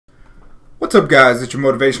What's up guys, it's your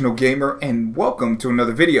Motivational Gamer and welcome to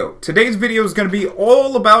another video. Today's video is going to be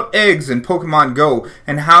all about eggs in Pokemon Go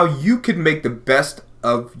and how you can make the best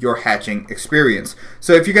of your hatching experience.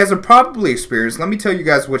 So if you guys are probably experienced, let me tell you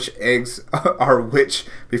guys which eggs are which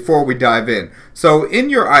before we dive in. So in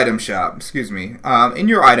your item shop, in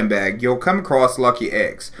your item bag, you'll come across lucky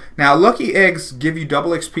eggs. Now lucky eggs give you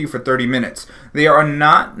double XP for 30 minutes. They are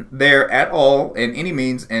not there at all in any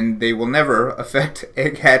means, and they will never affect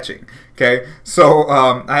egg hatching. Okay, so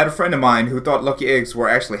I had a friend of mine who thought lucky eggs were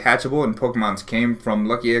actually hatchable and Pokemons came from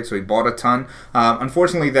lucky eggs, so he bought a ton.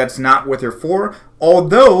 Unfortunately, that's not what they're for,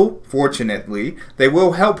 although, fortunately, they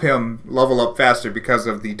will help him level up faster because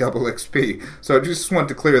of the double XP. So I just want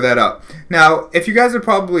to clear that up. Now, if you guys are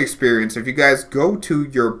probably experienced, if you guys go to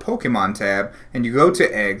your Pokemon tab and you go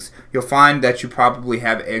to eggs, you'll find that you probably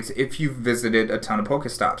have eggs if you've visited a ton of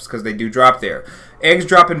Pokestops, because they do drop there. Eggs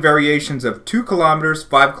drop in variations of 2 kilometers,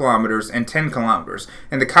 5 kilometers, and 10 kilometers.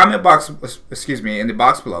 In the comment box, in the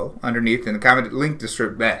box below, underneath, in the comment link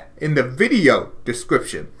description, in the video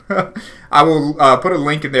description, I will put a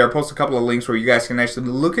link in there, post a couple of links where you guys can actually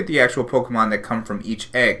look at the actual Pokemon that come from each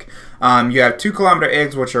egg. You have 2 kilometer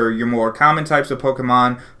eggs, which are your more common types of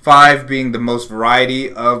Pokemon, 5 being the most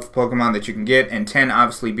variety of Pokemon that you can get, and 10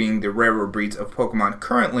 obviously being the rarer breeds of Pokemon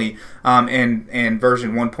currently in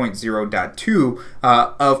version 1.0.2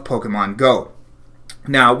 of Pokemon Go.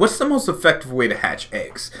 Now, what's the most effective way to hatch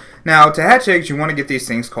eggs? Now, to hatch eggs, you want to get these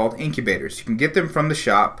things called incubators. You can get them from the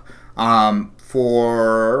shop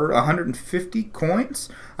for 150 coins,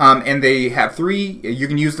 and they have 3, you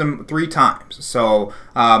can use them 3 times. So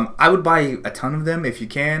I would buy a ton of them if you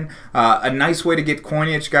can. A nice way to get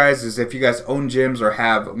coinage, guys, is if you guys own gyms or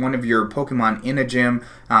have one of your Pokemon in a gym,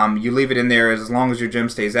 you leave it in there as long as your gym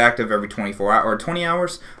stays active every 24 hours or 20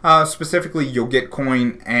 hours. Specifically, you'll get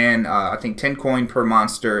coin, and I think 10 coin per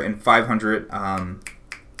monster and 500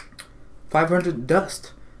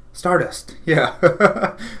 Stardust, yeah,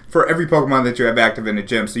 for every Pokemon that you have active in the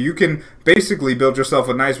gym. So you can basically build yourself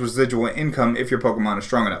a nice residual income if your Pokemon is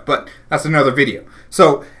strong enough. But that's another video.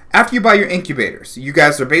 So after you buy your incubators, you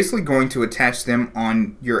guys are basically going to attach them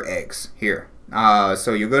on your eggs here.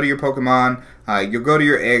 So you'll go to your Pokemon, you'll go to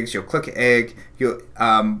your eggs, you'll click egg,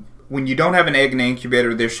 when you don't have an egg in the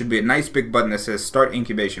incubator, there should be a nice big button that says Start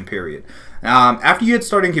Incubation Period. After you hit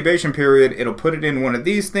Start Incubation Period, it'll put it in one of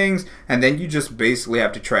these things, and then you just basically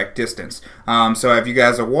have to track distance. So if you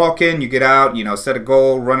guys are walking, you get out, set a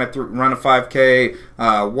goal, run a 5K,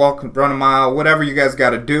 run a mile, whatever you guys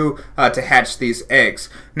got to do to hatch these eggs.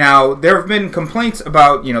 Now, there have been complaints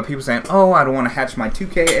about, people saying, oh, I don't want to hatch my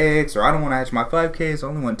 2K eggs, or I don't want to hatch my 5Ks, I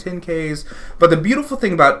only want 10Ks. But the beautiful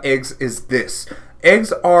thing about eggs is this.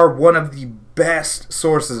 Eggs are one of the best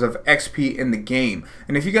sources of XP in the game.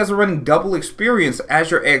 And if you guys are running double experience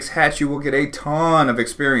as your eggs hatch, you will get a ton of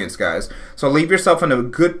experience, guys. So leave yourself in a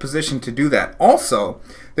good position to do that. Also,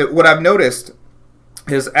 what I've noticed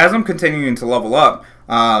is as I'm continuing to level up,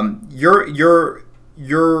 your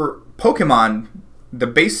Pokemon, the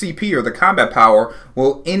base CP or the combat power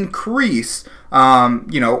will increase,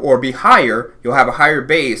 or be higher. You'll have a higher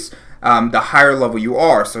base. The higher level you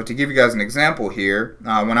are. So to give you guys an example here,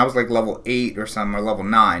 when I was like level 8 or something, or level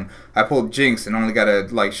 9, I pulled Jinx and only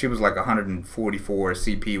got she was like 144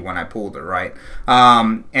 CP when I pulled her, right?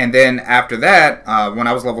 And then after that, when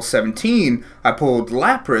I was level 17, I pulled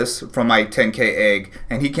Lapras from my 10K egg,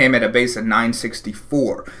 and he came at a base of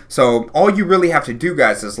 964. So all you really have to do,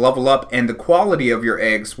 guys, is level up, and the quality of your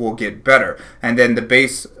eggs will get better. And then the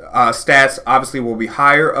base stats obviously will be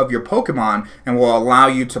higher of your Pokemon and will allow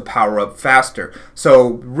you to power up faster.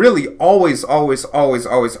 So really always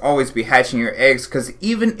be hatching your eggs, because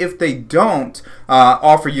even if they don't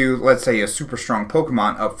offer you, let's say, a super strong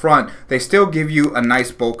Pokemon up front, they still give you a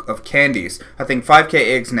nice bulk of candies. I think 5K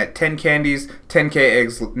eggs net 10 candies, 10K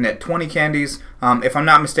eggs net 20 candies. If I'm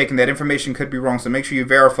not mistaken, that information could be wrong, so make sure you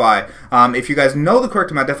verify. If you guys know the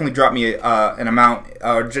correct amount, definitely drop me an amount,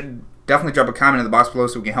 definitely drop a comment in the box below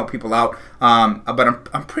so we can help people out. But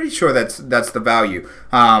I'm pretty sure that's the value.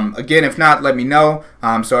 Again, if not, let me know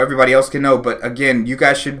so everybody else can know. But again, you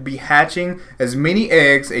guys should be hatching as many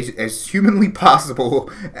eggs as humanly possible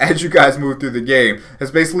as you guys move through the game.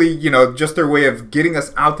 It's basically, just their way of getting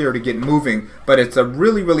us out there to get moving. But it's a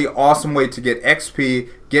really awesome way to get XP,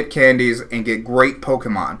 get candies, and get great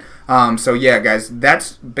Pokemon. So yeah, guys,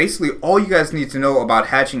 that's basically all you guys need to know about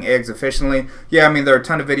hatching eggs efficiently. Yeah, I mean, there are a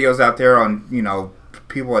ton of videos out there on,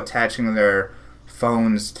 people attaching their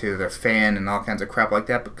phones to their fan and all kinds of crap like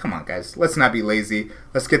that. But come on, guys, let's not be lazy.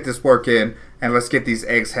 Let's get this work in and let's get these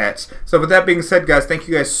eggs hatched. So with that being said, guys, thank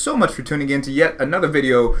you guys so much for tuning in to yet another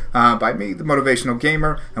video by me, the Motivational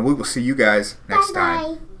Gamer, and we will see you guys next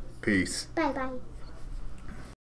time. Peace. Bye-bye.